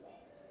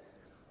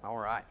All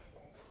right.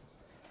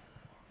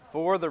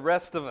 For the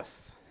rest of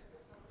us,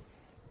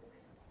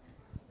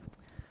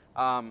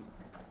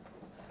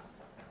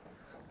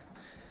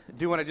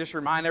 do want to just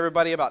remind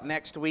everybody about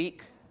next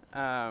week.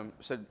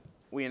 So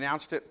we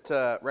announced it,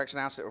 Rex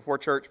announced it before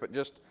church, but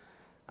just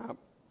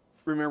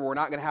remember we're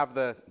not going to have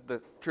the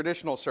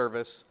traditional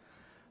service,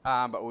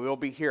 but we will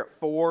be here at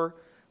 4.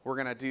 We're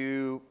going to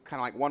do kind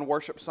of like one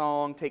worship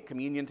song, take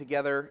communion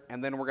together,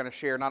 and then we're going to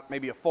share not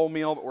maybe a full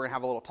meal, but we're going to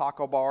have a little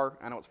taco bar.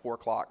 I know it's 4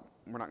 o'clock.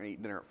 We're not going to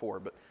eat dinner at 4,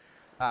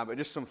 but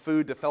just some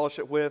food to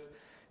fellowship with.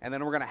 And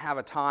then we're going to have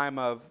a time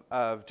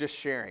of just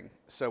sharing.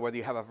 So whether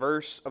you have a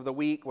verse of the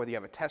week, whether you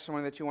have a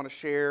testimony that you want to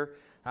share,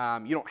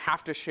 you don't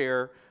have to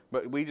share,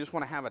 but we just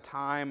want to have a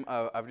time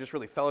of just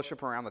really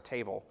fellowship around the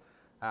table.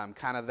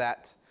 Kind of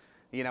that,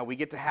 we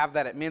get to have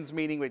that at men's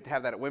meeting, we get to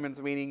have that at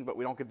women's meeting, but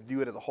we don't get to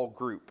do it as a whole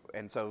group.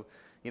 And so,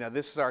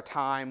 this is our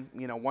time,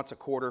 once a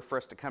quarter for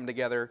us to come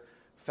together,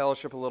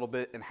 fellowship a little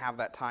bit, and have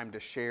that time to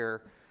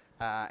share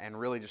and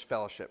really just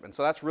fellowship. And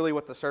so that's really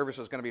what the service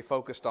is going to be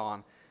focused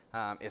on,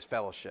 is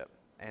fellowship.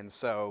 And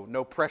so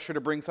no pressure to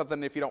bring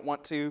something if you don't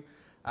want to,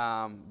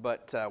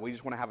 but we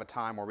just want to have a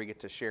time where we get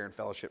to share and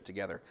fellowship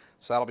together.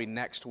 So that'll be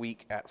next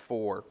week at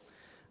 4.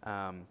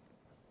 And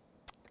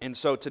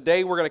so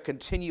today we're going to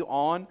continue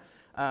on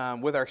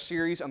with our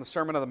series on the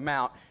Sermon on the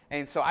Mount.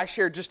 And so I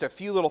shared just a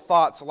few little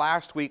thoughts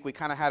last week. We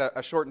kind of had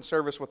a shortened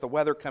service with the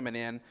weather coming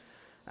in,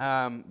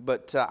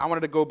 but I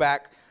wanted to go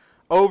back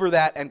over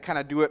that and kind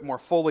of do it more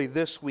fully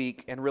this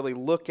week and really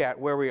look at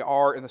where we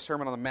are in the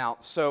Sermon on the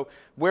Mount. So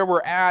where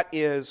we're at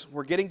is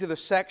we're getting to the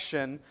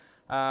section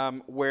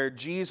where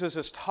Jesus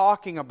is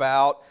talking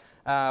about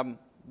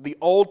the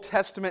Old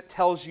Testament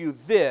tells you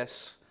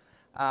this,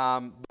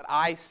 but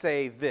I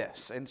say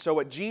this. And so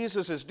what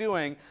Jesus is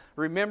doing,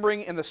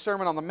 remembering in the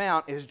Sermon on the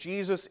Mount, is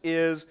Jesus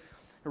is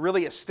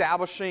really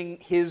establishing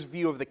his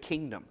view of the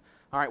kingdom.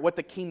 All right, what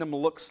the kingdom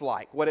looks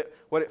like, what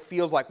it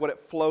feels like, what it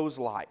flows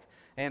like.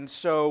 And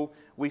so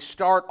we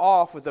start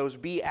off with those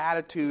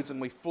Beatitudes and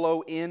we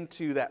flow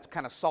into that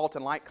kind of salt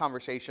and light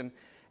conversation.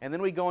 And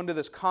then we go into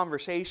this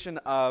conversation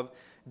of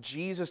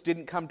Jesus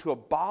didn't come to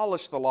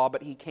abolish the law,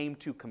 but he came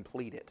to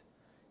complete it.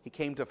 He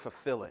came to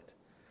fulfill it.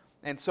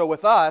 And so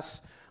with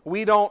us,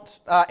 we don't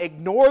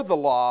ignore the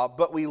law,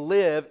 but we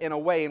live in a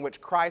way in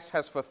which Christ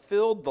has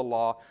fulfilled the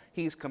law.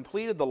 He's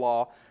completed the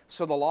law,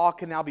 so the law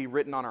can now be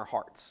written on our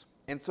hearts.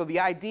 And so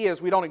the idea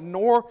is we don't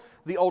ignore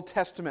the Old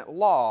Testament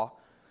law,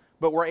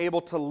 but we're able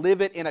to live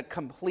it in a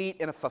complete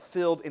and a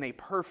fulfilled in a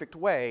perfect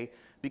way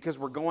because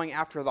we're going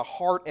after the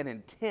heart and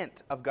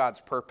intent of God's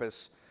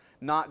purpose,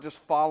 not just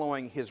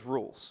following his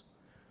rules.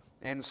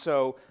 And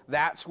so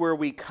that's where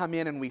we come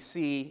in and we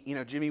see,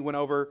 Jimmy went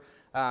over,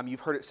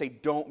 you've heard it say,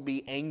 don't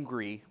be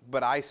angry,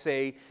 but I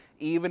say,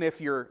 even if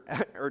you're,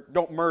 or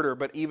don't murder,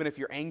 but even if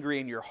you're angry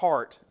in your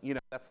heart,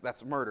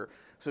 that's murder.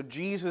 So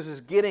Jesus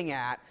is getting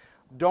at,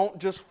 don't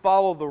just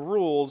follow the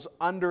rules,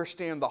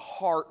 understand the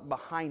heart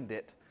behind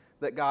it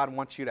that God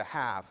wants you to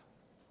have.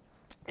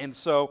 And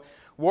so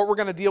what we're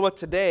going to deal with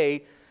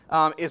today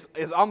is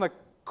on the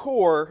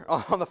core,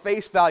 on the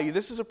face value.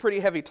 This is a pretty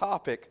heavy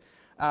topic,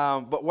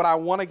 but what I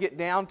want to get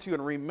down to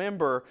and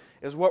remember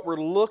is what we're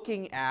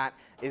looking at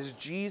is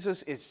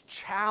Jesus is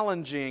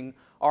challenging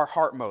our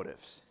heart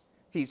motives.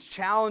 He's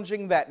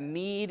challenging that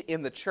need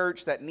in the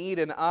church, that need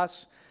in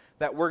us,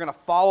 that we're going to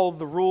follow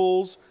the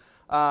rules,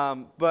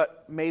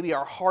 but maybe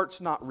our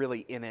heart's not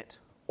really in it,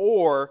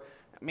 or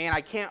man,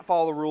 I can't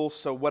follow the rules,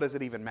 so what does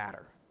it even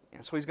matter?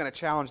 And so he's going to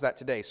challenge that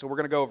today. So we're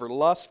going to go over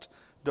lust,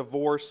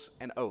 divorce,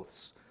 and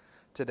oaths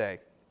today.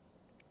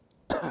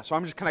 So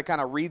I'm just going to kind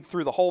of read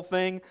through the whole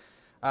thing,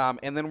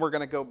 and then we're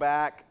going to go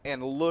back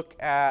and look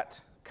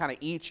at kind of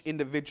each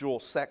individual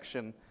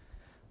section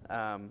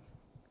and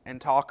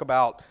talk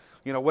about,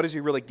 what is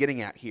he really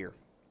getting at here?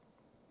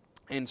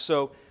 And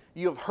so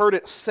you have heard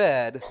it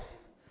said,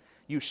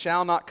 you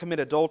shall not commit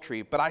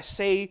adultery, but I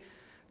say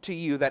to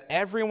you that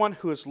everyone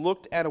who has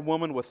looked at a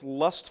woman with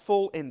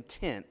lustful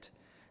intent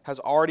has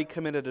already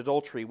committed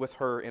adultery with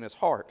her in his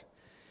heart.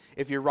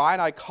 If your right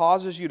eye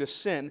causes you to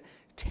sin,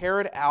 tear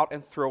it out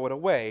and throw it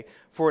away,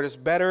 for it is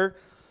better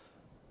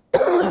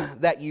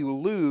that you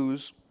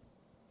lose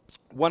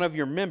one of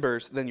your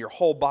members than your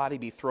whole body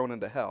be thrown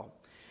into hell.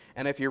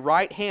 And if your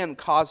right hand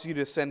causes you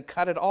to sin,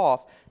 cut it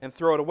off and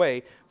throw it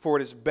away, for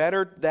it is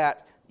better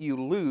that you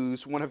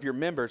lose one of your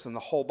members than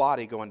the whole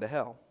body go into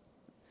hell.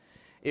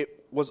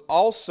 It was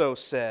also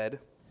said,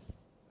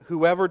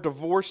 whoever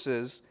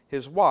divorces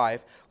his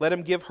wife, let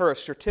him give her a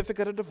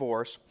certificate of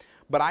divorce.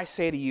 But I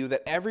say to you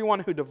that everyone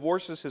who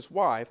divorces his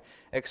wife,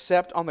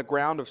 except on the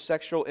ground of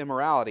sexual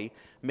immorality,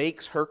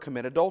 makes her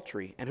commit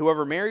adultery. And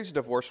whoever marries a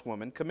divorced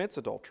woman commits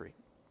adultery.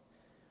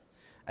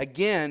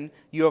 Again,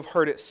 you have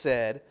heard it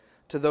said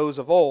to those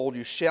of old,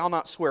 you shall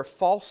not swear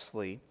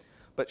falsely,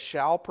 but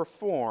shall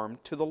perform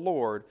to the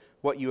Lord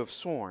what you have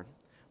sworn.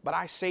 But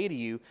I say to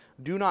you,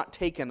 do not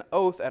take an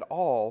oath at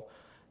all,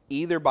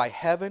 either by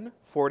heaven,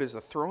 for it is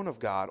the throne of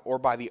God, or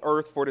by the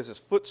earth, for it is his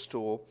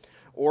footstool,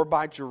 or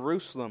by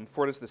Jerusalem,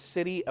 for it is the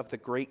city of the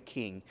great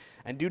king.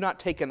 And do not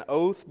take an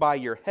oath by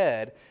your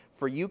head,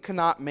 for you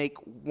cannot make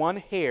one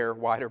hair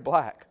white or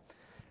black.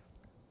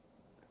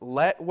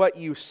 Let what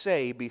you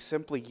say be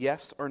simply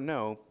yes or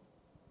no.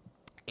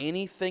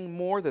 Anything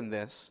more than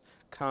this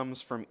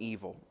comes from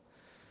evil.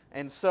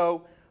 And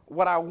so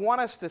what I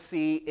want us to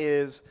see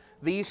is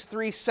these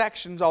three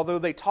sections, although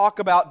they talk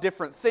about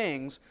different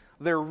things,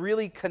 they're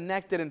really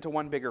connected into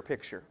one bigger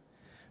picture.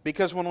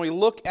 Because when we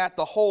look at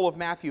the whole of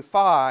Matthew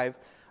 5,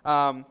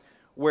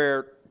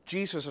 where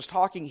Jesus is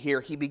talking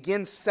here, he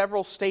begins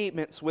several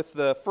statements with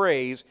the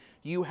phrase,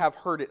 "You have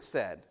heard it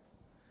said."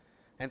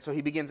 And so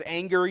he begins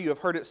anger, "You have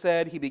heard it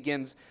said." He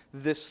begins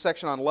this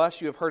section on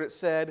lust, "You have heard it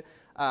said."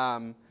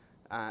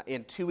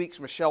 In 2 weeks,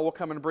 Michelle will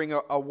come and bring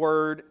a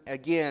word.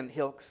 Again,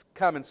 he'll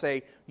come and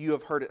say, "You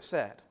have heard it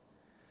said."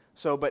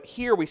 So, but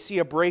here we see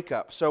a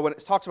breakup. So when it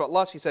talks about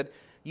lust, he said,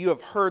 "You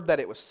have heard that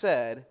it was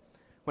said."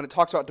 When it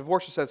talks about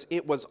divorce, it says,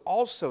 "It was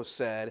also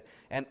said."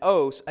 And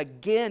oaths,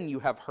 again,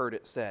 "You have heard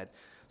it said."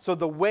 So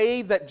the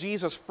way that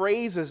Jesus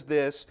phrases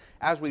this,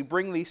 as we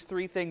bring these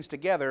three things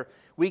together,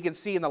 we can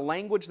see in the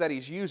language that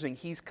he's using,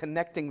 he's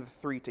connecting the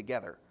three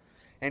together.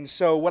 And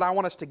so what I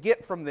want us to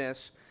get from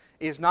this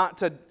is not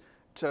to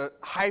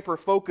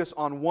hyper-focus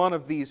on one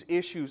of these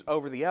issues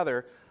over the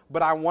other,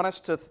 but I want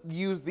us to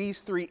use these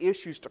three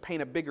issues to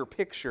paint a bigger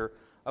picture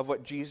of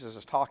what Jesus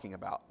is talking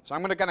about. So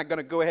I'm going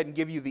to go ahead and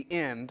give you the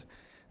end,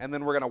 and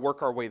then we're going to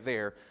work our way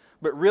there.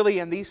 But really,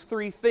 in these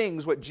three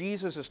things, what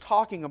Jesus is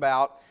talking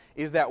about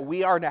is that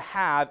we are to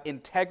have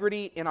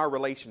integrity in our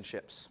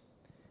relationships.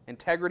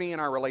 Integrity in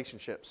our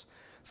relationships.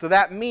 So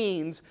that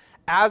means,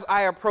 as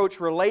I approach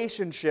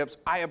relationships,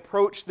 I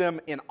approach them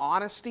in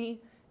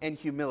honesty and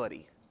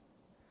humility.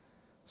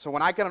 So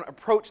when I can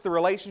approach the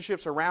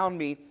relationships around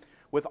me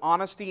with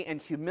honesty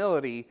and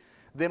humility,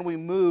 then we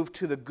move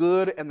to the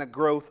good and the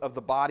growth of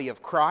the body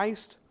of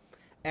Christ,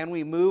 and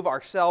we move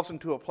ourselves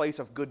into a place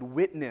of good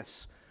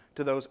witness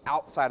to those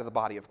outside of the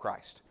body of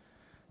Christ.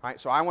 All right,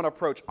 so I want to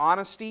approach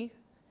honesty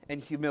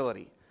and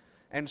humility.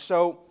 And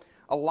so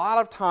a lot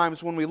of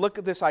times when we look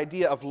at this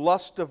idea of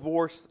lust,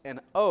 divorce, and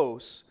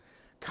oaths,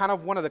 kind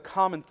of one of the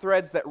common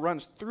threads that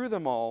runs through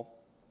them all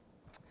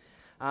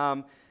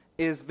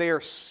is they're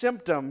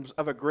symptoms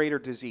of a greater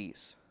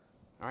disease.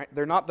 All right?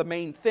 They're not the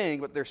main thing,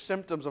 but they're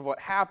symptoms of what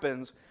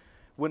happens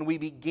when we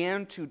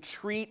begin to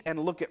treat and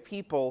look at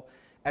people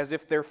as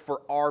if they're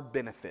for our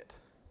benefit.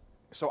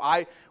 So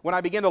when I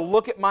begin to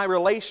look at my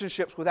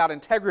relationships without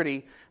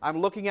integrity,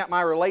 I'm looking at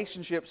my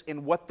relationships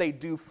in what they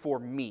do for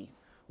me.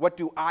 What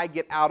do I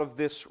get out of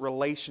this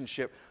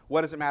relationship?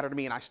 What does it matter to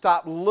me? And I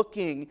stop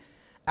looking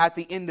at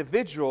the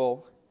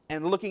individual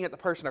and looking at the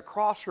person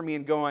across from me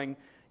and going,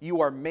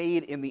 you are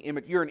made in the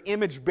image. You're an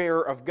image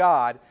bearer of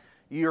God.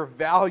 You're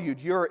valued.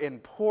 You're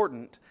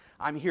important.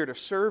 I'm here to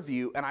serve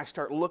you. And I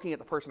start looking at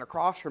the person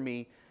across from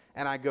me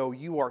and I go,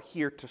 you are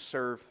here to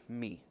serve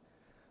me.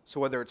 So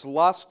whether it's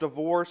lust,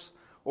 divorce,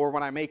 or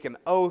when I make an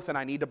oath and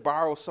I need to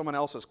borrow someone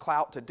else's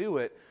clout to do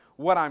it,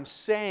 what I'm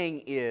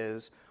saying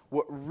is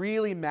what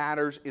really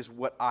matters is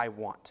what I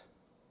want.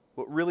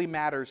 What really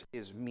matters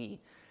is me.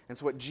 And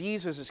so what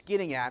Jesus is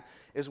getting at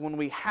is when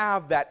we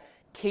have that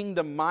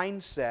kingdom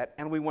mindset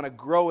and we want to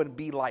grow and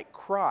be like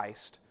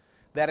Christ,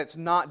 that it's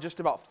not just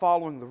about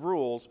following the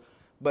rules,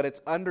 but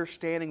it's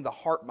understanding the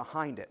heart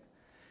behind it.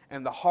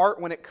 And the heart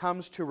when it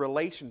comes to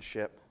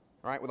relationship,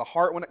 right, with the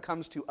heart when it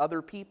comes to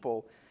other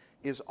people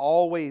is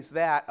always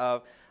that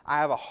of, I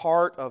have a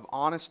heart of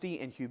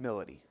honesty and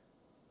humility.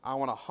 I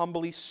want to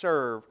humbly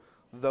serve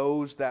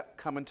those that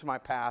come into my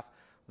path,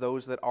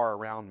 those that are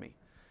around me.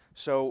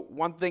 So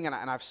one thing, and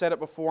I've said it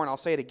before and I'll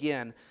say it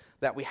again,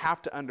 that we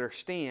have to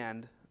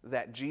understand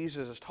that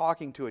Jesus is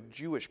talking to a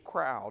Jewish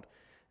crowd,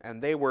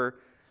 and they were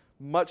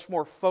much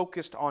more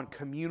focused on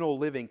communal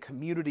living,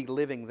 community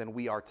living than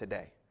we are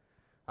today.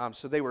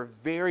 So they were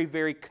very,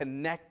 very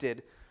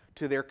connected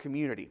to their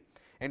community.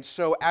 And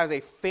so as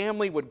a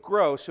family would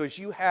grow, so as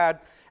you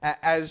have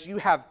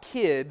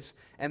kids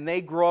and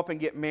they grow up and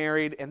get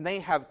married and they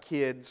have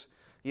kids,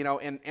 you know,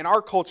 in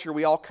our culture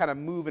we all kind of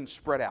move and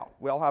spread out.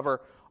 We all have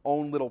our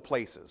own little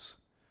places.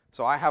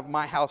 So I have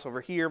my house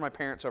over here, my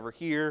parents over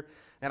here,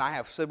 and I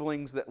have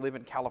siblings that live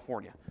in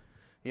California,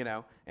 you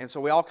know. And so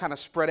we all kind of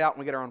spread out and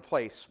we get our own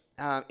place.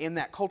 In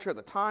that culture at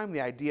the time,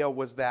 the idea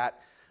was that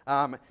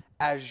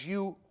as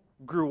you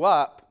grew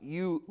up,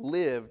 you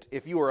lived,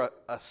 if you were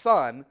a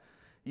son,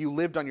 you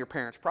lived on your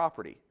parents'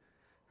 property.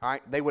 All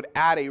right? They would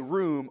add a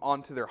room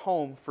onto their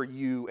home for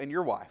you and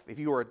your wife. If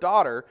you were a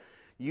daughter,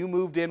 you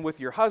moved in with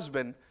your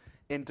husband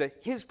into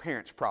his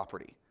parents'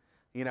 property.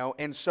 You know,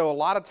 and so a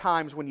lot of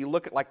times when you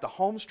look at like the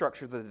home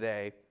structure of the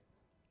day,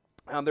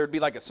 there'd be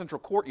like a central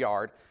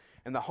courtyard,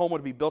 and the home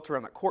would be built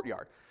around that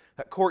courtyard.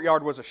 That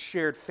courtyard was a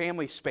shared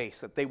family space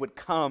that they would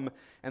come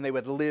and they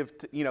would live,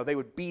 they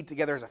would be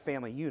together as a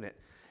family unit.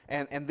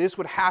 And this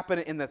would happen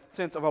in the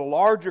sense of a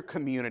larger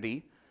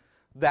community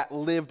that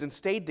lived and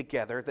stayed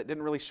together that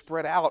didn't really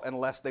spread out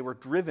unless they were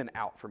driven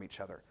out from each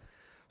other.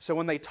 So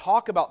when they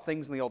talk about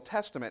things in the Old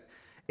Testament,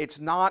 it's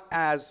not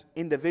as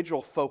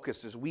individual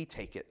focused as we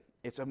take it.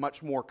 It's a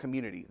much more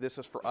community. This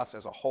is for us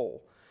as a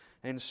whole.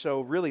 And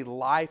so really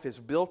life is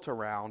built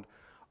around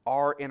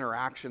our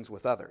interactions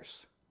with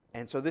others.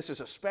 And so this is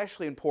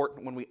especially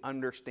important when we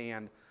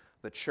understand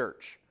the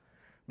church.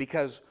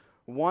 Because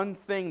one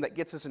thing that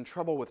gets us in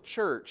trouble with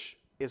church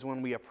is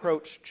when we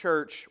approach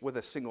church with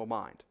a single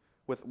mind,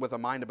 with a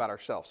mind about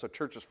ourselves. So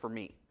church is for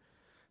me.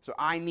 So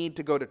I need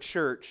to go to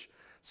church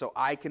so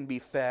I can be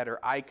fed, or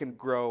I can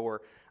grow,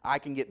 or I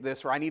can get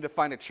this, or I need to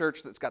find a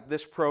church that's got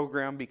this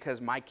program because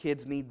my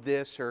kids need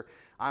this, or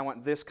I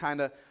want this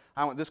kind of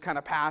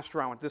pastor,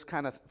 I want this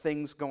kind of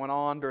things going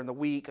on during the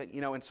week,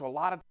 and so a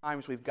lot of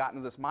times we've gotten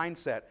to this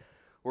mindset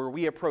where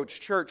we approach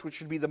church, which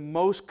should be the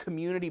most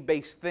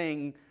community-based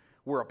thing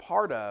we're a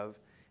part of,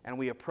 and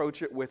we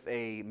approach it with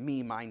a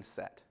me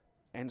mindset.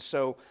 And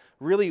so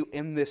really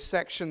in this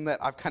section that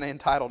I've kind of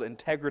entitled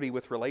Integrity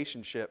with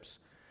Relationships,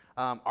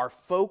 our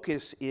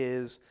focus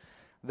is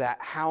that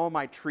how am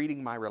I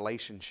treating my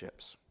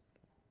relationships?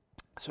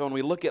 So when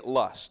we look at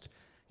lust,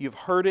 you've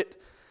heard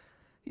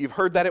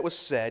that it was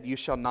said, you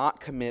shall not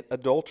commit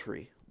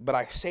adultery. But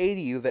I say to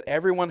you that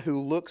everyone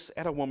who looks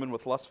at a woman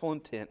with lustful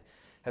intent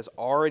has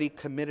already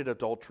committed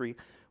adultery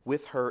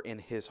with her in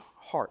his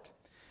heart.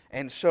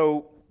 And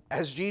so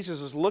as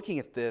Jesus is looking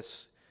at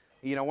this,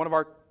 one of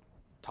our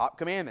top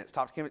commandments,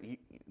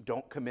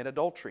 don't commit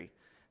adultery.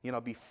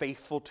 Be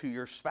faithful to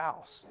your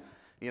spouse.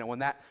 When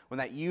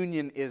that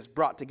union is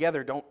brought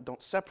together,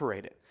 don't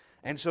separate it.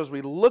 And so as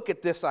we look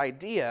at this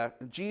idea,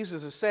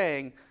 Jesus is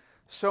saying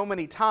so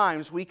many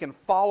times we can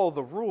follow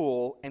the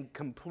rule and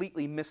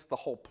completely miss the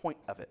whole point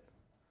of it.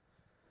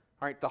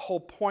 All right, the whole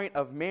point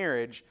of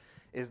marriage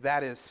is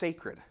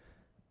sacred.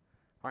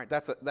 All right,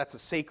 that's a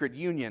sacred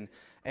union.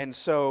 And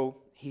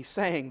so he's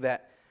saying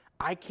that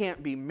I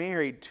can't be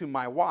married to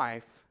my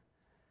wife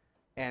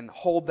and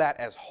hold that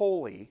as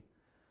holy,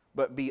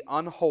 but be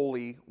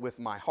unholy with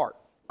my heart,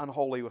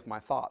 unholy with my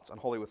thoughts,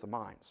 unholy with the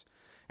minds.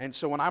 And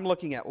so when I'm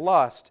looking at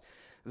lust,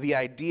 the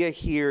idea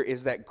here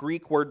is that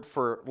Greek word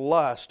for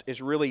lust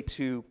is really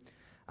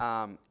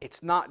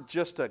it's not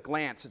just a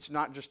glance, it's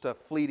not just a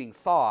fleeting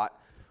thought,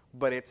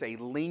 but it's a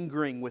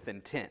lingering with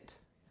intent.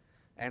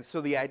 And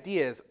so the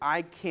idea is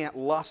I can't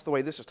lust the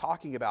way this is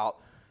talking about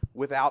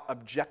without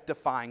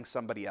objectifying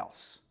somebody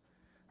else.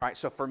 All right,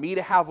 so for me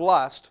to have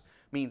lust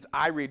means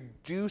I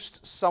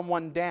reduced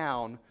someone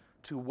down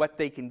to what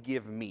they can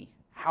give me,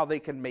 how they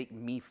can make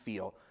me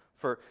feel.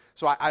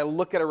 So I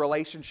look at a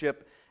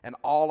relationship and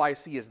all I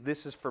see is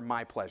this is for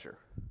my pleasure.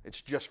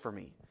 It's just for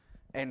me.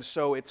 And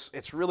so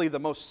it's really the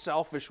most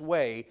selfish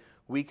way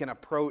we can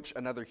approach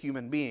another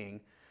human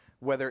being,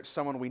 whether it's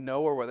someone we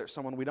know or whether it's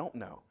someone we don't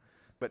know.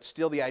 But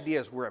still the idea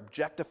is we're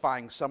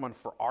objectifying someone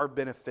for our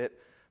benefit,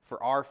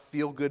 for our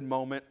feel-good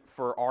moment,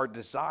 for our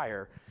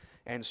desire.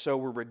 And so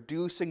we're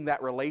reducing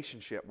that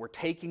relationship. We're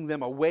taking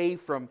them away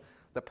from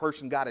the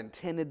person God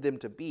intended them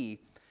to be,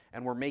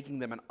 and we're making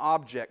them an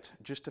object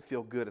just to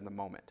feel good in the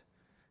moment.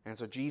 And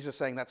so Jesus is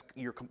saying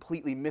you're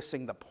completely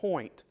missing the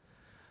point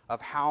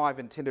of how I've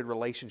intended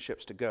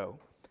relationships to go.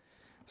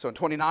 So in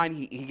 29,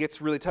 he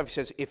gets really tough. He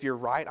says, if your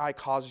right eye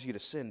causes you to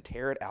sin,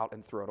 tear it out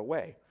and throw it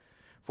away.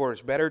 For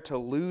it's better to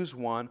lose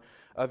one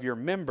of your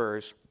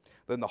members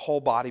than the whole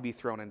body be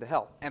thrown into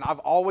hell. And I've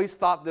always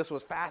thought this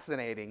was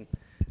fascinating,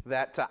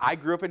 that I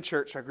grew up in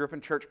church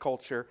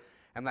culture,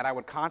 and that I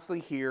would constantly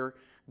hear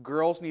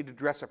girls need to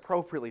dress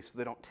appropriately so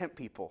they don't tempt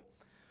people.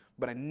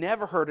 But I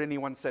never heard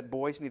anyone said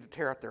boys need to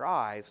tear out their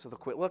eyes so they'll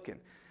quit looking.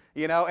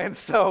 And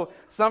so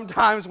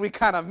sometimes we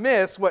kind of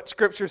miss what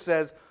Scripture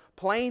says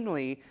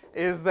plainly,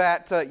 is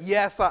that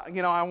yes,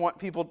 I want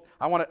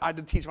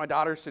to teach my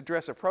daughters to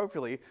dress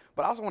appropriately,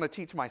 but I also want to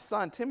teach my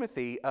son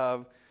Timothy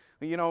of,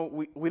 we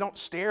don't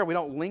stare, we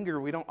don't linger,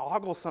 we don't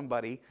ogle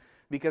somebody,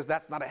 because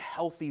that's not a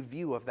healthy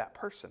view of that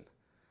person.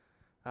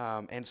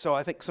 And so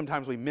I think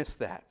sometimes we miss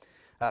that.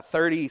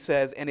 30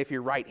 says, and if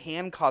your right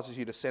hand causes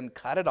you to sin,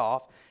 cut it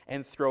off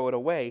and throw it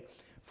away.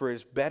 For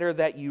it's better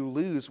that you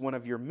lose one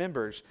of your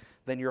members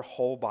than your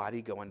whole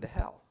body go into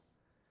hell.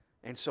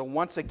 And so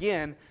once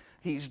again,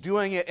 he's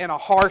doing it in a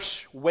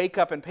harsh wake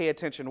up and pay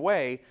attention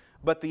way,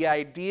 but the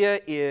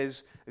idea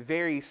is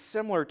very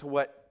similar to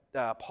what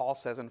Paul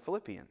says in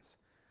Philippians.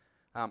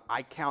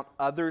 I count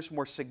others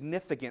more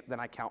significant than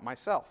I count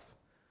myself.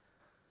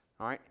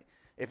 All right?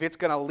 If it's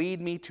going to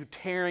lead me to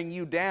tearing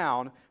you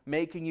down,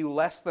 making you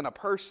less than a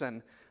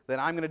person, then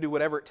I'm going to do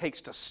whatever it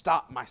takes to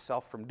stop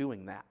myself from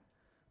doing that,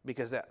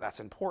 because that's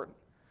important.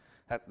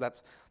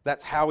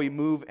 That's how we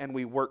move and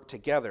we work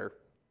together.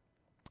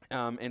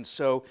 And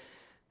so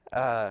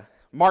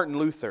Martin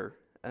Luther.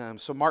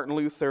 Martin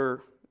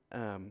Luther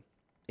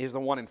is the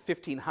one in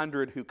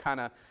 1500 who kind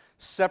of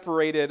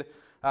separated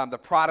the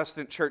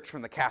Protestant church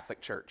from the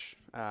Catholic church.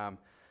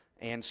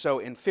 And so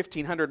in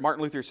 1500,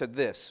 Martin Luther said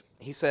this.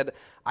 He said,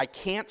 I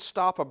can't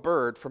stop a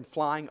bird from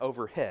flying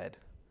overhead,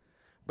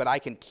 but I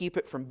can keep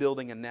it from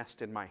building a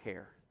nest in my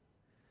hair.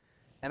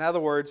 In other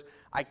words,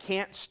 I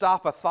can't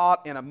stop a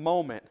thought in a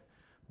moment,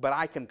 but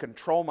I can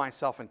control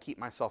myself and keep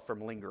myself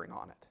from lingering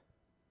on it.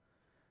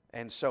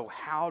 And so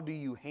how do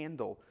you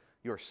handle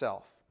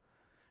yourself?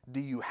 Do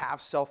you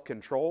have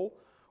self-control,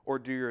 or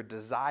do your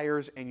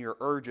desires and your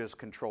urges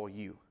control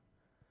you?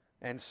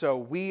 And so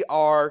we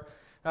are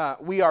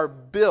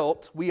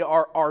built, we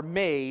are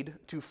made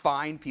to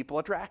find people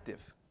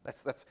attractive.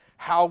 That's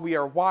how we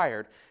are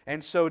wired.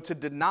 And so to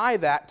deny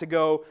that, to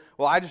go,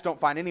 well, I just don't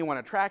find anyone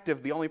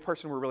attractive, the only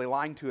person we're really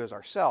lying to is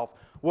ourselves.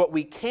 What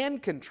we can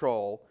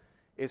control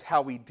is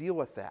how we deal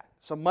with that.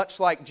 So much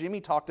like Jimmy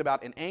talked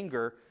about in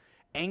anger,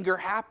 anger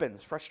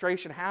happens,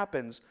 frustration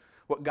happens.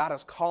 What God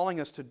is calling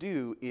us to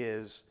do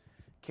is,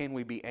 can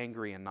we be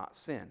angry and not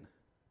sin?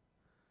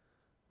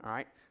 All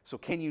right? So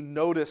can you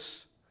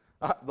notice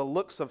the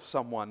looks of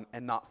someone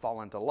and not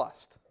fall into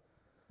lust?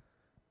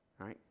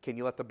 All right? Can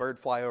you let the bird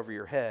fly over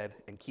your head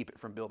and keep it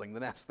from building the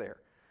nest there?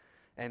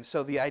 And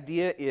so the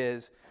idea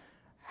is,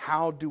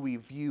 how do we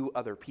view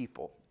other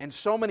people? And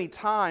so many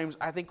times,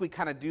 I think we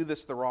kind of do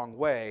this the wrong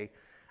way.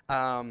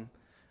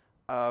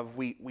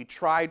 We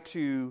try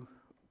to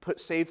put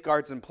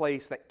safeguards in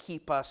place that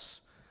keep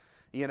us,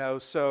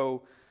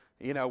 so,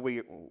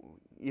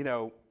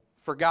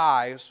 for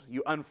guys,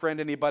 you unfriend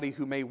anybody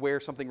who may wear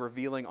something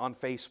revealing on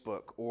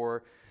Facebook,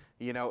 or,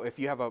 if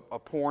you have a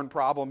porn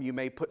problem, you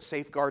may put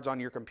safeguards on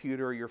your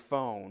computer or your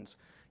phones,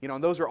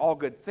 and those are all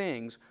good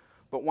things.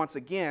 But once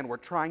again, we're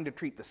trying to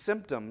treat the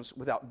symptoms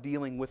without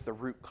dealing with the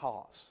root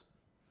cause.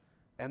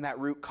 And that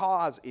root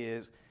cause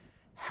is,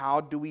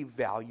 how do we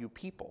value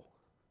people?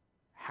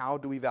 How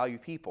do we value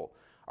people?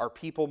 Are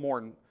people more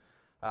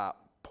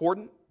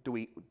important? Do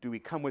we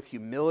come with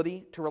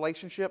humility to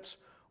relationships?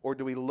 Or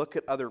do we look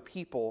at other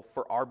people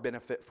for our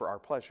benefit, for our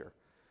pleasure?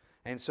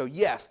 And so,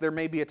 yes, there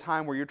may be a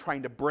time where you're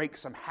trying to break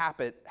some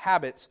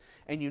habits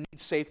and you need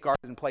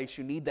safeguards in place.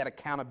 You need that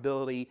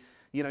accountability.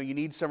 You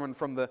need someone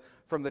from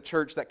the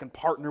church that can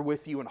partner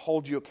with you and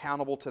hold you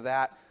accountable to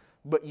that.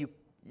 But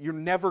you're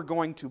never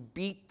going to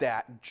beat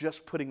that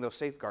just putting those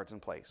safeguards in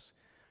place.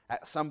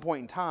 At some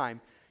point in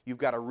time, you've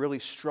got to really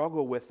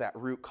struggle with that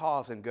root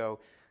cause and go,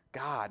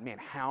 God, man,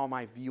 how am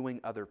I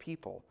viewing other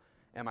people?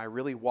 Am I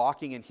really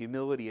walking in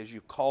humility as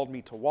you called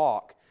me to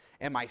walk?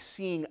 Am I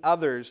seeing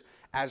others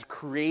as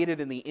created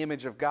in the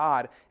image of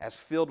God, as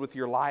filled with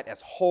your light,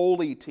 as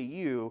holy to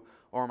you?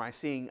 Or am I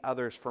seeing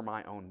others for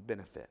my own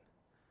benefit?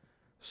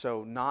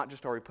 So not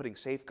just are we putting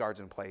safeguards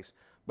in place,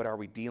 but are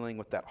we dealing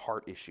with that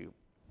heart issue?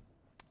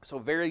 So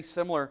very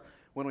similar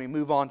when we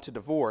move on to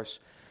divorce.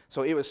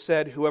 So it was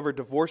said, whoever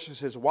divorces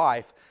his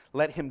wife,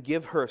 let him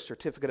give her a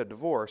certificate of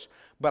divorce.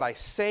 But I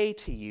say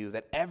to you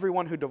that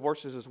everyone who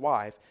divorces his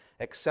wife,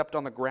 except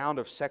on the ground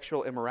of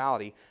sexual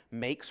immorality,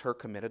 makes her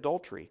commit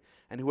adultery.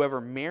 And whoever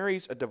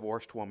marries a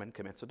divorced woman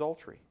commits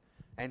adultery.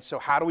 And so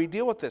how do we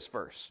deal with this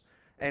verse?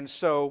 And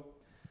so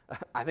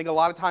I think a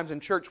lot of times in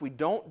church we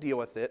don't deal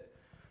with it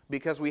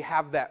because we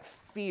have that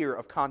fear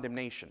of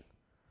condemnation.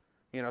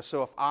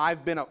 So if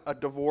I've been a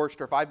divorced,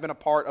 or if I've been a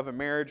part of a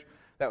marriage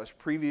that was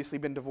previously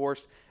been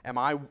divorced, am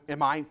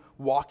I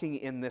walking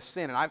in this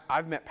sin? And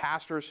I've met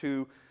pastors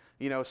who,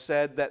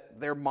 said that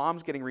their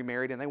mom's getting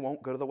remarried and they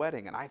won't go to the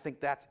wedding. And I think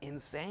that's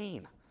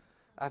insane.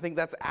 I think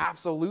that's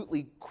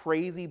absolutely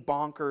crazy,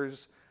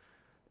 bonkers.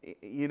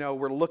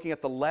 We're looking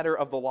at the letter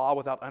of the law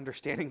without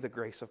understanding the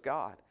grace of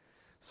God.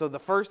 So the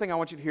first thing I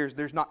want you to hear is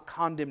there's not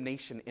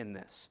condemnation in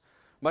this.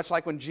 Much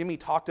like when Jimmy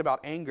talked about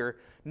anger,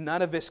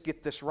 none of us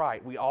get this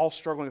right. We all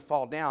struggle to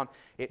fall down.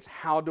 It's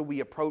how do we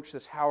approach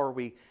this? How are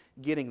we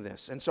getting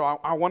this? And so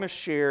I want to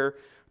share,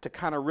 to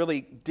kind of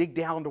really dig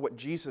down to what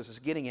Jesus is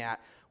getting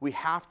at. We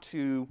have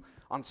to,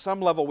 on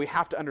some level, we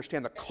have to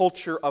understand the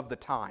culture of the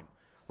time.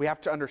 We have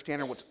to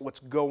understand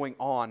what's going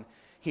on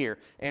here.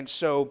 And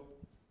so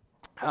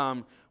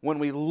when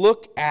we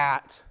look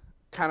at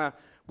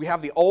we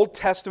have the Old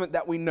Testament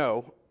that we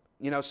know,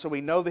 so we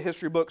know the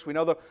history books, we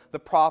know the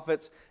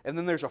prophets, and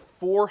then there's a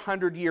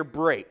 400-year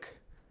break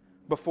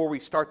before we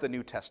start the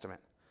New Testament.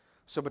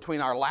 So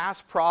between our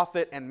last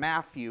prophet and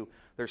Matthew,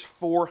 there's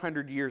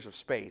 400 years of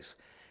space.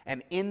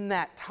 And in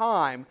that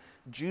time,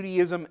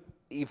 Judaism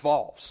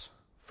evolves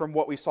from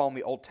what we saw in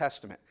the Old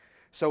Testament.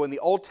 So in the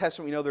Old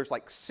Testament, we know there's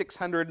like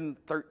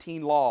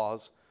 613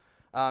 laws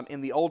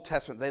in the Old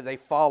Testament they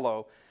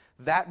follow.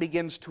 That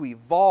begins to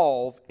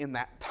evolve in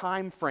that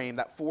time frame,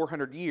 that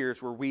 400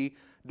 years, where we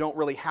don't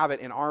really have it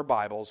in our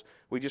Bibles.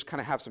 We just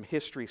kind of have some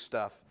history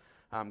stuff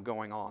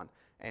going on.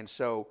 And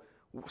so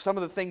some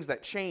of the things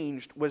that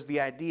changed was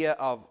the idea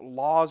of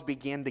laws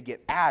began to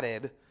get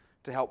added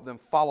to help them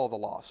follow the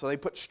law. So they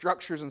put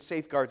structures and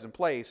safeguards in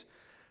place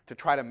to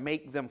try to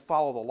make them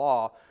follow the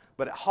law,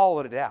 but it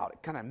hollowed it out.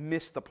 It kind of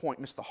missed the point,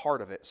 missed the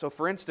heart of it. So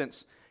for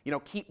instance,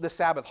 keep the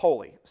Sabbath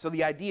holy. So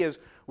the idea is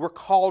we're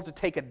called to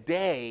take a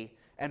day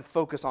and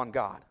focus on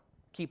God.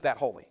 Keep that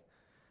holy.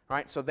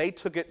 Right? So they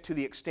took it to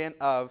the extent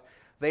of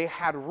they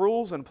had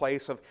rules in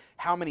place of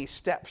how many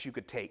steps you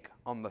could take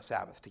on the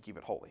Sabbath to keep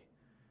it holy.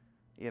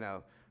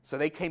 So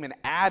they came and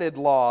added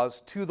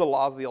laws to the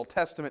laws of the Old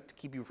Testament to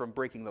keep you from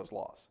breaking those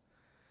laws.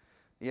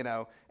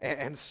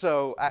 And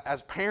so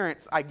as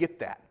parents, I get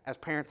that.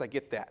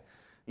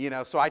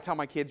 So I tell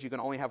my kids you can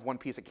only have one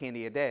piece of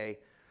candy a day.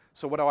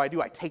 So what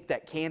do? I take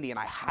that candy and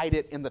I hide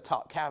it in the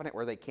top cabinet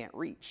where they can't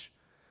reach.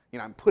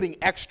 I'm putting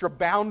extra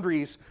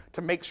boundaries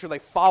to make sure they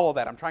follow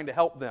that. I'm trying to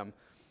help them,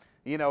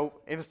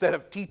 instead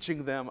of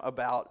teaching them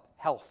about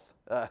health,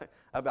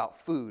 about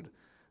food,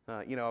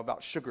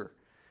 about sugar.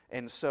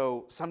 And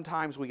so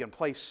sometimes we can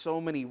place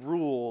so many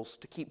rules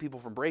to keep people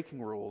from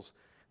breaking rules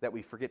that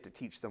we forget to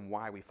teach them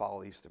why we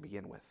follow these to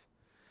begin with.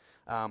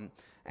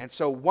 And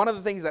so one of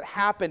the things that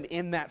happened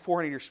in that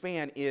 400-year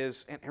span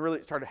is, and really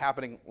it started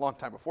happening a long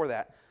time before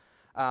that,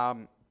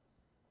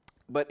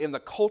 but in the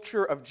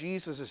culture of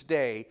Jesus'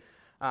 day,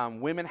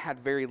 women had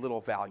very little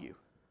value.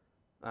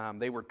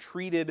 They were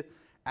treated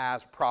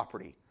as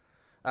property.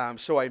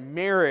 So a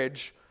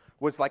marriage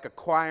was like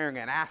acquiring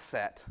an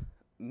asset,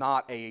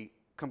 not a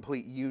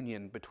complete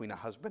union between a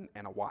husband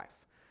and a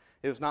wife.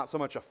 It was not so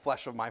much a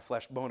flesh of my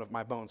flesh, bone of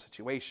my bone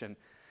situation.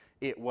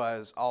 It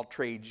was, I'll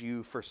trade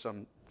you for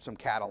some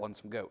cattle and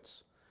some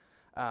goats.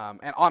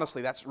 And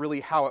honestly, that's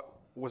really how it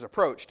was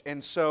approached.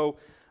 And so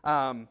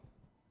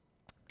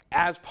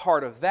as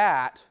part of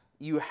that,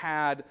 you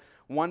had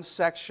one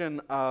section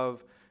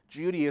of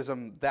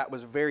Judaism that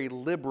was very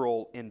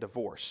liberal in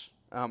divorce.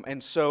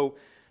 And so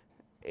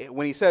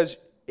when he says,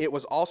 it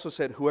was also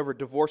said, whoever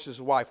divorces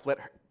his wife,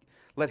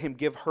 let him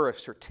give her a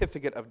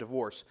certificate of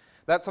divorce.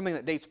 That's something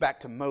that dates back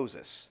to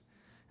Moses.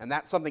 And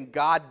that's something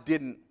God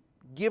didn't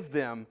give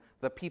them.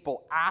 The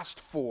people asked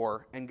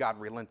for, and God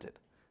relented.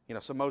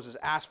 So Moses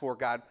asked for,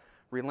 God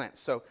relents.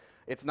 So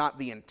it's not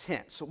the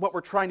intent. So what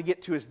we're trying to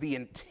get to is the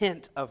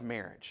intent of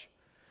marriage.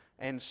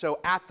 And so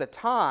at the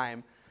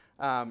time,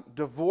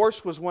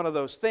 divorce was one of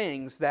those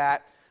things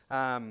that,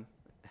 for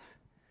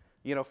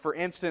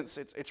instance,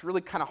 it's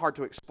really kind of hard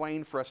to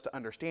explain for us to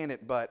understand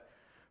it, but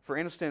for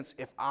instance,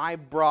 if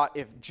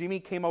Jimmy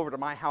came over to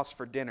my house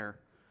for dinner,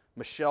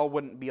 Michelle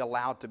wouldn't be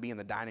allowed to be in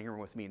the dining room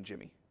with me and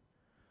Jimmy.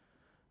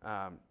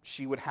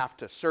 She would have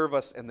to serve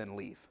us and then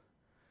leave.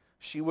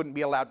 She wouldn't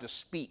be allowed to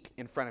speak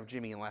in front of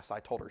Jimmy unless I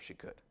told her she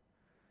could.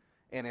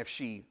 And if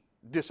she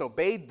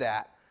disobeyed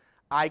that,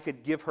 I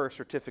could give her a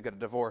certificate of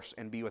divorce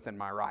and be within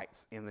my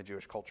rights in the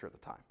Jewish culture at the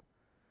time.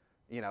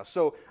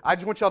 So I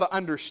just want y'all to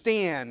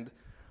understand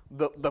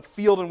the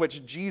field in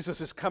which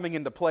Jesus is coming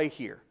into play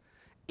here.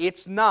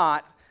 It's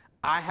not,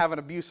 I have an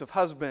abusive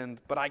husband,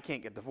 but I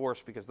can't get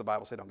divorced because the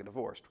Bible said don't get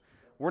divorced.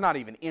 We're not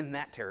even in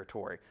that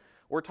territory.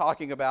 We're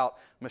talking about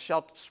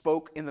Michelle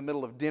spoke in the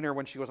middle of dinner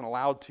when she wasn't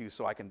allowed to,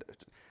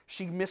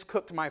 she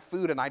miscooked my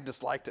food and I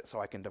disliked it, so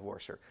I can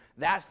divorce her.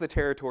 That's the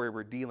territory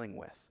we're dealing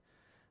with.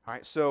 All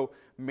right, so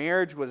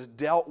marriage was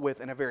dealt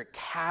with in a very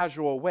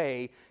casual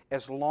way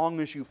as long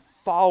as you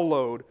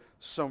followed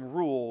some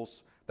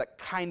rules that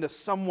kind of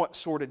somewhat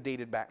sort of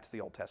dated back to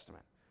the Old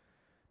Testament.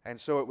 And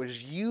so it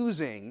was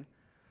using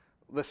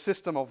the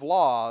system of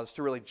laws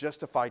to really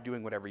justify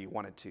doing whatever you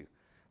wanted to.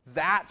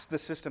 That's the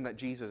system that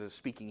Jesus is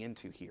speaking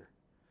into here.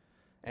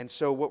 And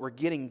so what we're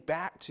getting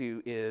back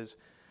to is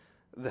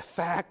the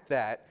fact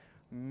that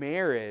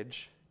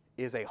marriage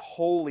is a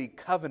holy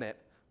covenant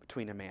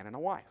between a man and a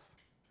wife.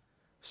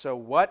 So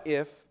what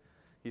if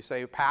you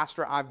say,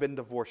 Pastor, I've been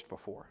divorced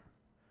before,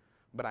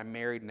 but I'm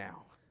married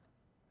now?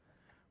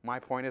 My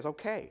point is,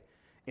 okay,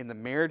 in the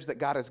marriage that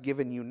God has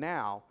given you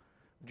now,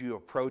 do you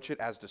approach it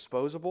as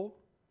disposable,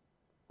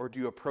 or do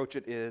you approach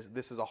it as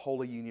this is a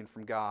holy union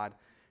from God,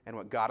 and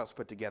what God has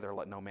put together,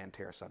 let no man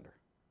tear asunder?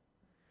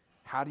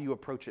 How do you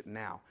approach it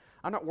now?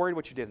 I'm not worried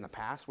what you did in the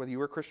past, whether you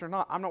were a Christian or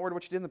not. I'm not worried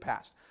what you did in the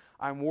past.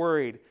 I'm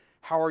worried,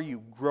 how are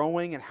you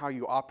growing and how are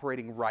you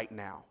operating right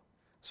now?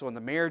 So in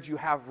the marriage you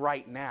have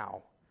right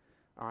now,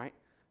 all right,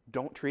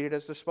 don't treat it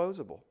as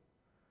disposable.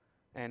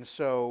 And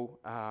so,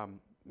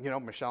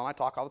 Michelle and I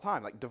talk all the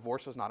time, like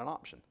divorce is not an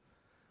option.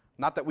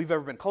 Not that we've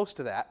ever been close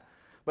to that,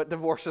 but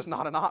divorce is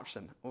not an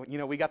option.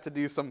 We got to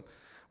do some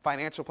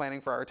financial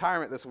planning for our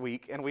retirement this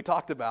week, and we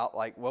talked about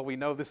we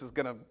know this is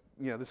gonna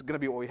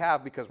be what we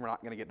have because we're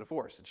not gonna get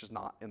divorced. It's just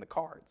not in the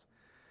cards,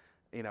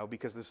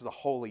 because this is a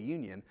holy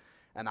union,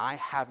 and I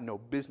have no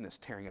business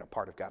tearing it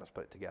apart if God has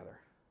put it together.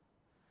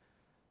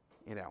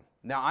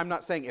 Now I'm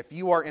not saying if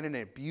you are in an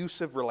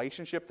abusive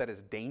relationship that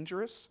is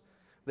dangerous,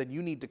 then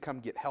you need to come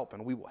get help,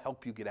 and we will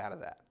help you get out of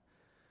that.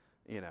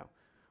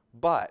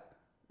 But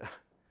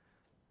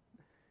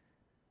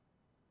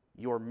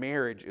your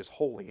marriage is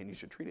holy, and you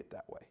should treat it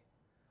that way.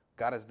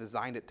 God has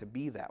designed it to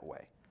be that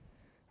way.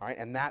 All right,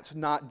 and that's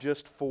not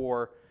just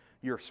for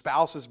your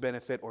spouse's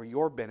benefit or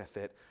your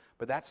benefit,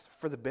 but that's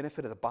for the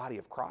benefit of the body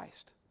of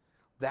Christ.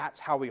 That's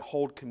how we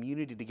hold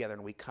community together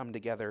and we come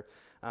together.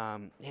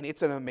 And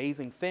it's an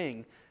amazing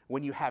thing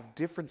when you have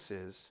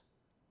differences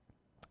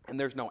and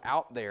there's no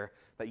out there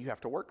that you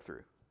have to work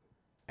through.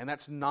 And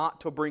that's not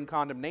to bring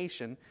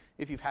condemnation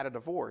if you've had a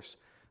divorce.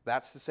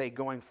 That's to say,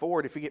 going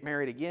forward, if you get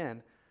married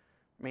again,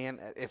 man,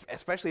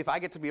 especially if I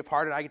get to be a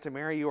part of it, I get to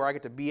marry you, or I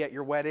get to be at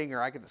your wedding,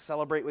 or I get to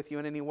celebrate with you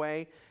in any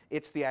way,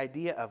 it's the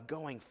idea of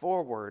going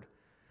forward,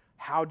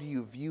 how do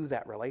you view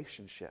that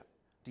relationship?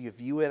 Do you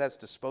view it as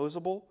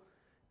disposable?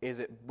 Is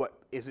it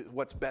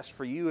what's best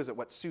for you? Is it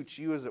what suits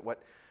you? Is it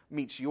what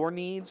meets your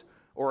needs?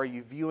 Or are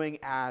you viewing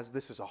as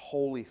this is a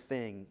holy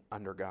thing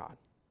under God?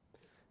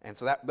 And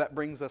so that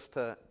brings us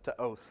to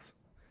oaths.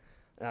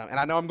 And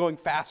I know I'm going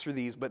fast through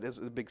these, but it's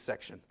a big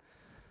section.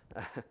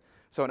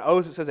 So in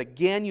oaths it says,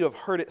 again you have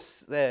heard it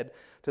said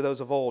to those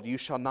of old, you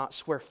shall not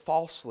swear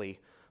falsely,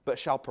 but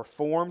shall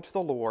perform to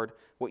the Lord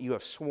what you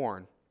have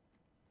sworn.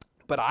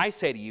 But I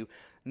say to you,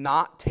 do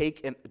not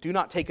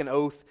take an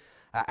oath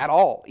at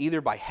all, either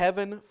by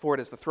heaven, for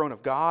it is the throne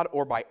of God,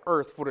 or by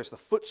earth, for it is the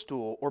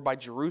footstool, or by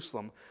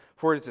Jerusalem,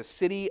 for it is the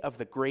city of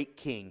the great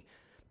King.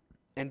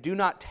 And do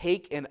not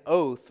take an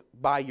oath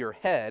by your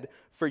head,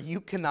 for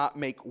you cannot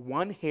make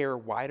one hair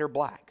white or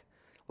black.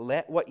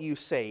 Let what you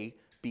say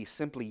be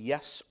simply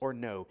yes or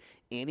no.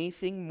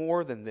 Anything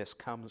more than this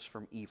comes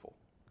from evil.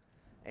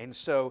 And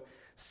so,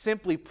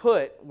 simply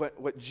put,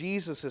 what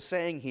Jesus is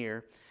saying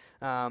here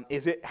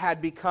is it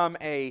had become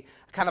a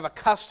kind of a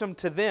custom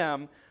to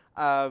them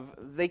of,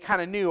 they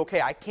kind of knew,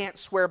 okay, I can't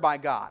swear by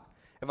God.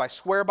 If I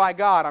swear by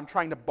God, I'm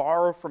trying to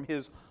borrow from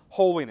His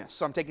holiness.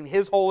 So I'm taking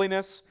His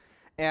holiness,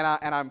 and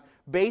I'm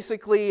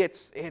basically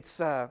it's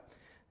an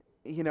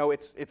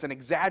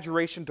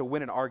exaggeration to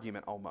win an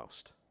argument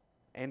almost.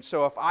 And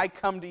so if I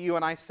come to you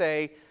and I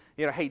say,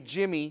 hey,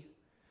 Jimmy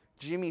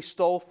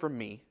stole from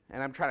me,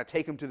 and I'm trying to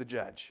take him to the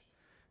judge,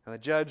 and the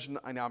judge,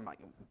 I'm like,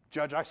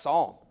 Judge, I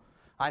saw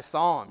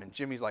him, and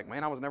Jimmy's like,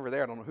 man, I was never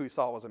there. I don't know who he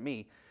saw. It wasn't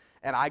me.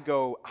 And I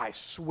go, I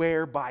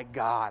swear by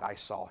God I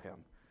saw him.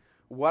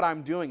 What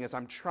I'm doing is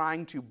I'm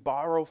trying to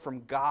borrow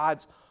from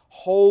God's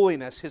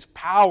holiness, His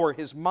power,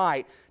 His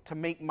might, to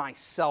make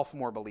myself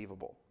more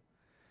believable.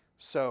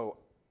 So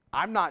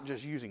I'm not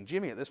just using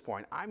Jimmy at this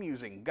point. I'm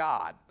using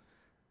God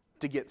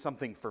to get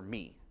something for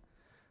me.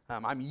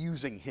 I'm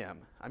using Him.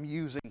 I'm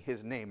using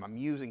His name. I'm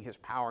using His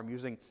power. I'm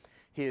using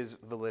His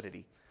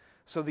validity.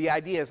 So the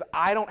idea is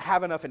I don't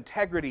have enough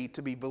integrity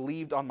to be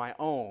believed on my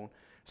own,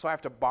 so I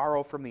have to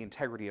borrow from the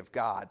integrity of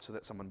God so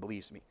that someone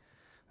believes me.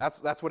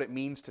 That's what it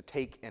means to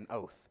take an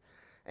oath.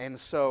 And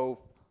so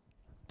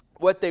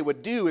what they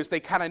would do is they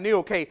kind of knew,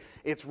 okay,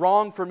 it's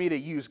wrong for me to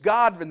use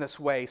God in this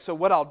way, so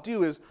what I'll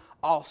do is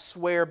I'll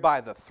swear by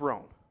the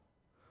throne.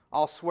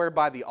 I'll swear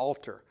by the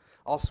altar.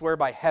 I'll swear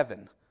by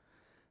heaven.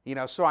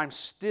 So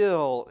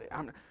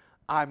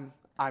I'm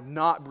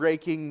not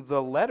breaking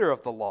the letter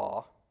of the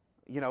law.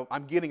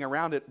 I'm getting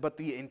around it, but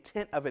the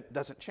intent of it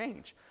doesn't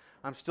change.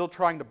 I'm still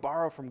trying to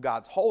borrow from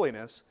God's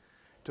holiness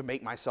to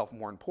make myself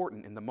more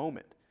important in the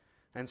moment.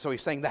 And so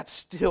he's saying that's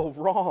still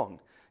wrong.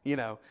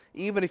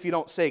 Even if you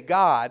don't say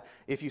God,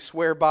 if you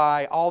swear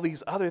by all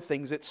these other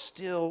things, it's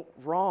still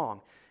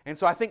wrong. And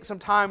so I think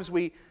sometimes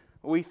we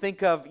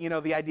think of,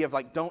 the idea of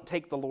like, don't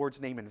take the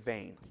Lord's name in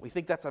vain. We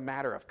think that's a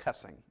matter of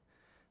cussing.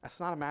 That's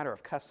not a matter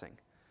of cussing.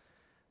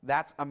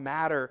 That's a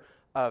matter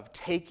of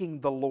taking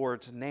the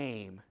Lord's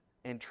name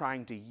and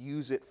trying to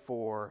use it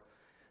for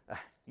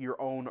your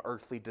own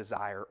earthly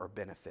desire or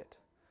benefit.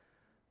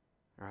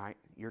 All right?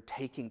 You're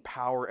taking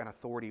power and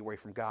authority away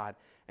from God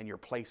and you're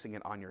placing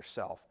it on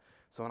yourself.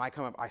 So when I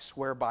come up, I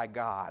swear by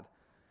God,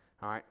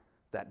 all right,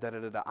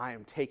 I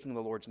am taking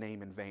the Lord's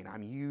name in vain.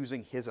 I'm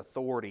using His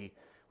authority,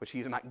 which He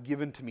has not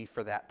given to me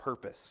for that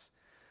purpose.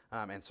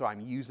 And so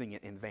I'm using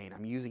it in vain.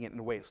 I'm using it in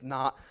a way it's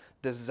not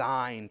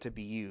designed to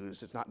be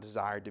used. It's not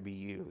desired to be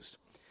used.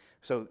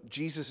 So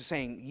Jesus is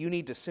saying you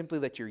need to simply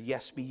let your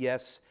yes be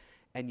yes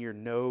and your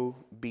no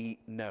be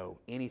no.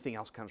 Anything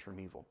else comes from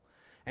evil.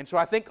 And so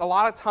I think a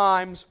lot of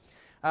times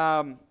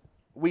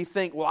we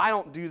think, well, I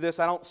don't do this.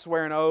 I don't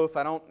swear an oath.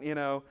 I don't,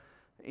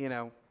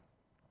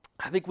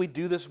 I think we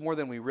do this more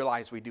than we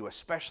realize we do,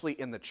 especially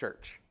in the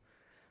church.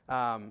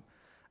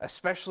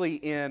 Especially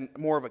in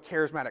more of a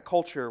charismatic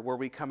culture where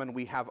we come and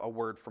we have a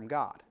word from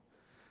God.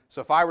 So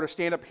if I were to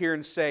stand up here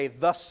and say,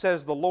 thus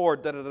says the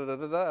Lord,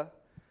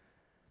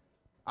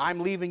 I'm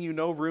leaving you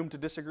no room to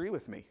disagree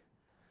with me.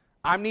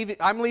 I'm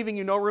leaving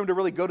you no room to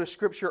really go to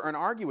Scripture and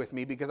argue with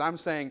me because I'm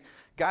saying,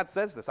 God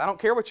says this. I don't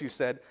care what you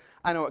said.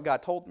 I know what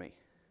God told me.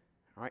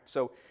 All right.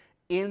 So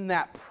in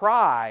that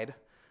pride,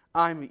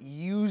 I'm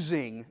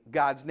using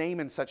God's name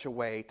in such a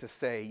way to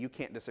say, you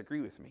can't disagree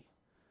with me.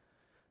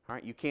 All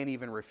right. You can't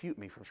even refute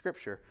me from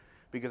Scripture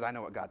because I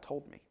know what God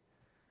told me.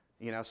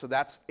 So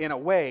that's in a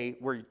way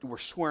we're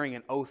swearing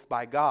an oath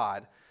by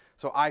God.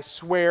 So I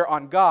swear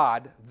on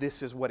God,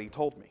 this is what He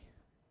told me.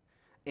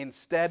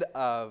 Instead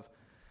of,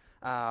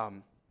 I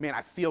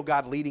feel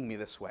God leading me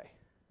this way.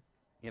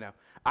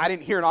 I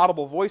didn't hear an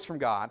audible voice from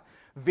God.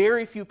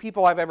 Very few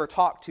people I've ever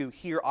talked to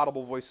hear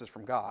audible voices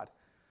from God.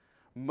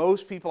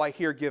 Most people I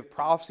hear give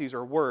prophecies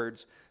or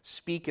words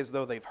speak as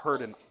though they've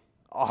heard an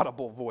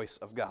audible voice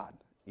of God.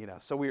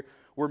 So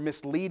we're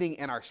misleading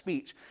in our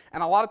speech.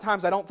 And a lot of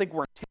times I don't think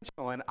we're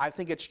intentional, and I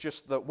think it's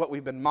just what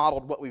we've been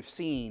modeled, what we've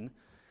seen,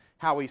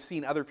 how we've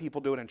seen other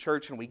people do it in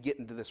church, and we get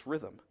into this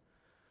rhythm.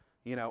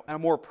 And a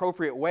more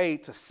appropriate way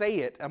to say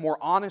it, a more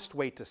honest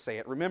way to say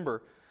it.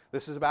 Remember,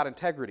 this is about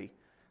integrity.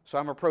 So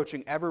I'm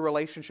approaching every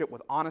relationship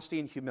with honesty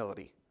and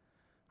humility.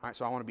 All right,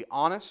 so I want to be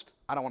honest.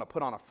 I don't want to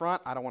put on a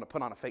front. I don't want to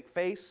put on a fake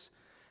face.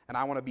 And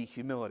I want to be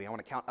humility. I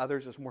want to count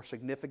others as more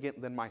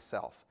significant than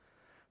myself.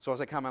 So as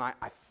I come in,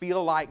 I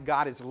feel like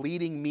God is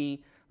leading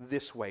me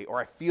this way. Or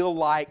I feel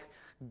like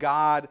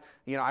God,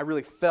 I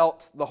really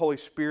felt the Holy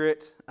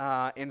Spirit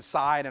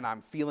inside, and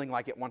I'm feeling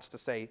like it wants to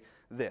say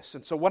this.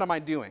 And so what am I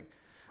doing?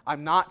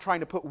 I'm not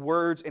trying to put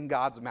words in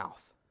God's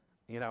mouth.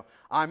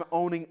 I'm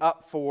owning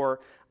up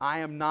for, I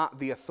am not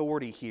the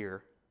authority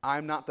here.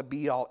 I'm not the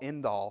be-all,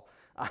 end-all.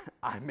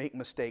 I make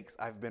mistakes.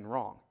 I've been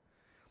wrong.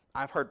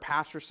 I've heard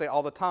pastors say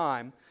all the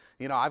time,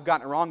 I've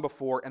gotten it wrong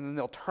before, and then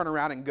they'll turn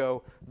around and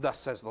go, thus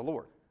says the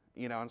Lord.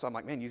 And so I'm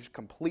like, man, you just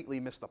completely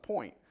missed the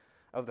point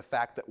of the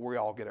fact that we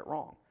all get it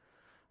wrong.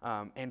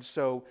 But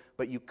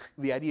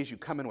the idea is you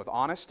come in with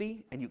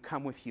honesty and you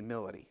come with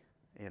humility.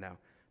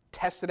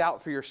 Test it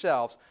out for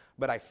yourselves,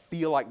 but I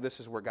feel like this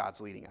is where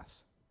God's leading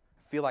us.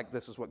 I feel like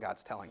this is what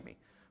God's telling me.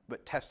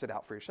 But test it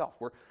out for yourself.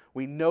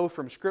 We know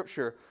from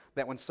Scripture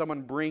that when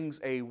someone brings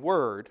a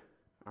word,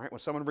 all right,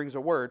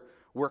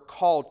 we're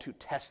called to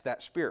test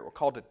that spirit. We're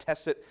called to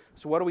test it.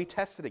 So what do we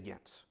test it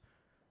against?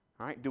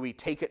 All right, do we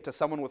take it to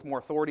someone with more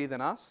authority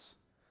than us?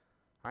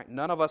 All right,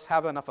 none of us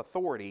have enough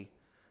authority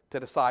to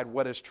decide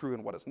what is true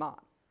and what is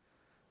not.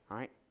 All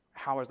right,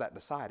 how is that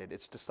decided?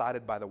 It's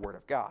decided by the Word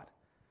of God.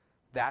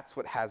 That's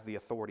what has the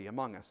authority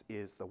among us,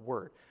 is the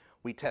Word.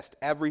 We test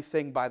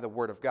everything by the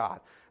Word of God.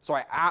 So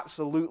I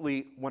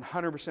absolutely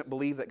 100%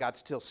 believe that God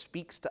still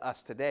speaks to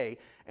us today,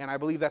 and I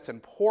believe that's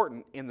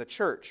important in the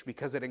church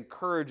because it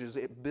encourages,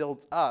 it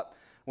builds up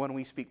when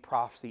we speak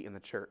prophecy in the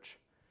church.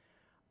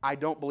 I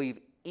don't believe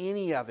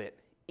any of it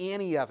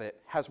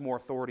has more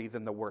authority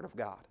than the Word of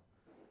God.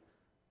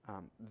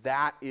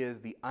 That is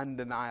the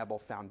undeniable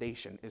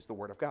foundation, is the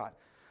Word of God.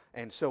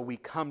 And so we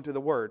come to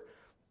the Word.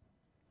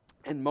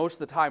 And most of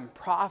the time,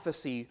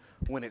 prophecy,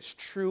 when it's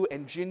true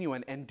and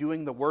genuine and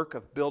doing the work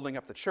of building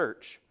up the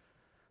church.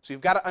 So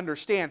you've got to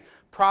understand,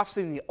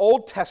 prophecy in the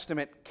Old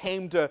Testament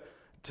came to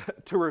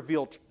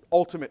reveal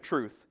ultimate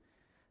truth.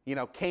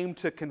 Came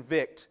to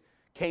convict,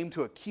 came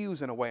to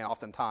accuse in a way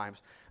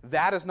oftentimes.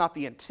 That is not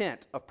the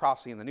intent of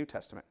prophecy in the New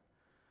Testament.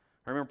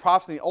 Remember,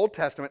 prophecy in the Old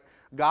Testament,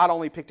 God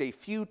only picked a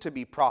few to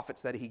be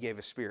prophets that He gave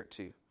His Spirit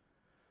to.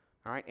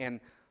 All right, and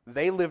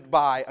they lived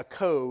by a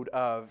code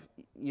of,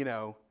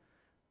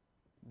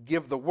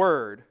 give the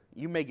word,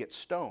 you may get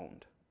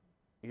stoned.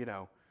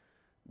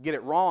 Get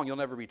it wrong, you'll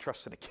never be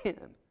trusted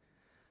again.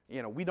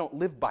 We don't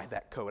live by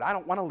that code. I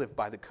don't want to live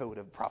by the code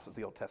of prophets of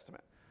the Old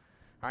Testament.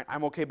 All right,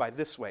 I'm okay by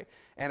this way.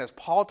 And as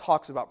Paul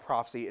talks about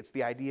prophecy, it's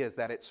the idea is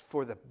that it's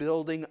for the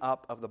building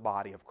up of the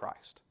body of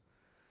Christ.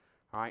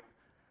 All right,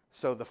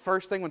 so the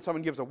first thing when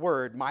someone gives a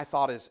word, my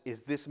thought is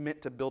this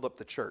meant to build up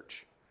the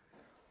church?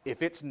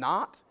 If it's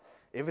not,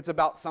 if it's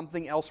about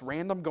something else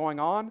random going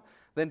on,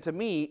 then to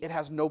me, it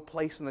has no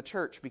place in the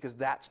church because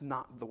that's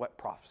not what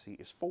prophecy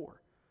is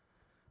for.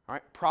 All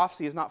right?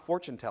 Prophecy is not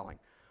fortune telling.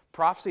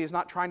 Prophecy is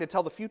not trying to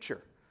tell the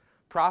future.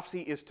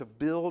 Prophecy is to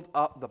build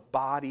up the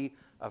body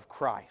of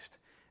Christ.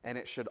 And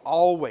it should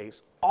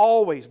always,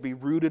 always be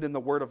rooted in the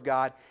Word of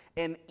God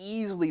and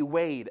easily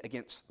weighed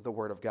against the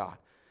Word of God.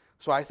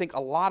 So I think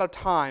a lot of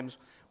times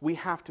we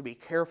have to be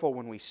careful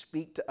when we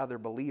speak to other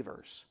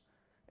believers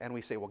and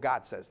we say, well,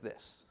 God says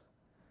this.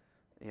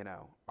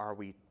 Are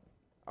we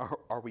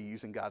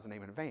using God's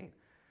name in vain?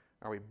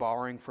 Are we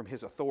borrowing from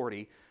His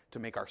authority to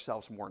make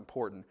ourselves more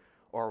important?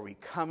 Or are we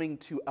coming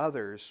to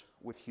others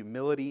with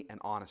humility and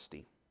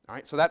honesty? All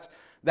right, so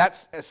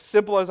that's as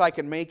simple as I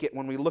can make it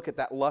when we look at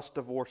that lust,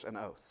 divorce, and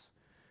oaths.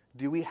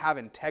 Do we have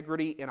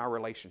integrity in our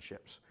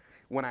relationships?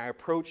 When I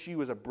approach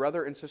you as a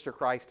brother and sister in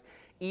Christ,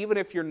 even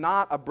if you're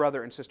not a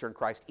brother and sister in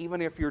Christ,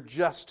 even if you're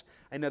just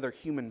another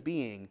human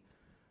being,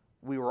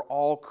 we were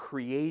all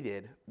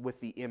created with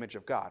the image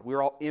of God.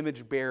 We're all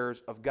image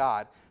bearers of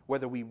God,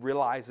 whether we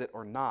realize it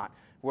or not,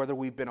 whether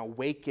we've been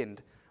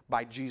awakened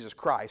by Jesus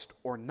Christ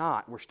or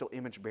not, we're still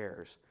image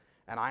bearers.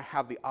 And I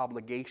have the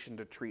obligation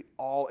to treat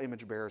all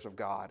image bearers of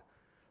God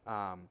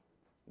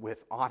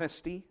with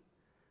honesty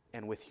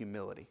and with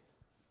humility.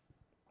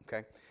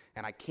 Okay?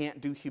 And I can't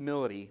do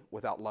humility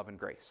without love and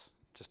grace.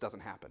 It just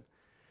doesn't happen.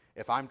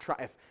 If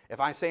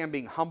I say I'm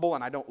being humble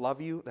and I don't love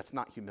you, that's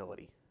not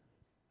humility.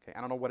 Okay, I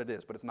don't know what it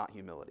is, but it's not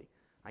humility.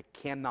 I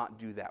cannot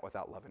do that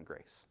without love and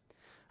grace.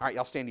 All right,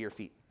 y'all stand to your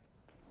feet.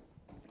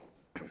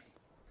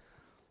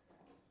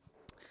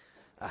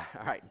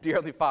 All right, dear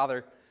Heavenly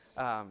Father,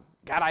 God,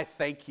 I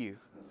thank you.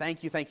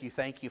 Thank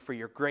you for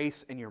your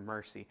grace and your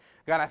mercy.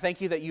 God, I thank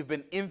you that you've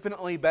been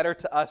infinitely better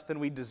to us than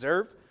we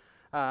deserve,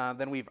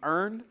 than we've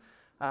earned.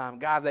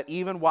 God, that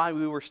even while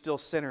we were still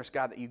sinners,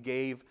 God, that you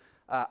gave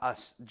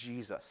us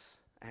Jesus.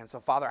 And so,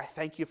 Father, I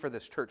thank you for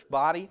this church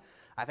body.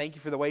 I thank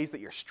you for the ways that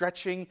you're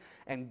stretching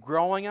and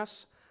growing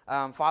us.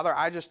 Father,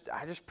 I just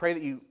pray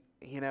that you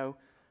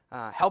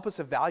help us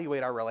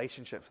evaluate our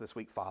relationships this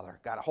week, Father.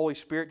 God, Holy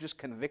Spirit, just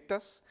convict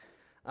us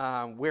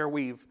where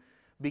we've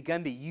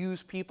begun to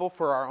use people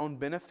for our own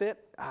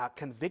benefit.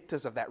 Convict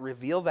us of that.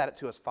 Reveal that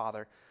to us,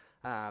 Father,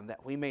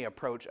 that we may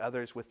approach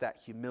others with that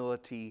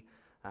humility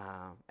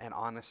and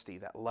honesty,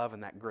 that love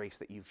and that grace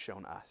that you've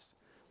shown us.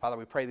 Father,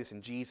 we pray this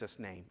in Jesus'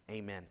 name.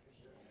 Amen.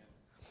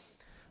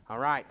 All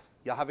right.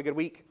 Y'all have a good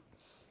week.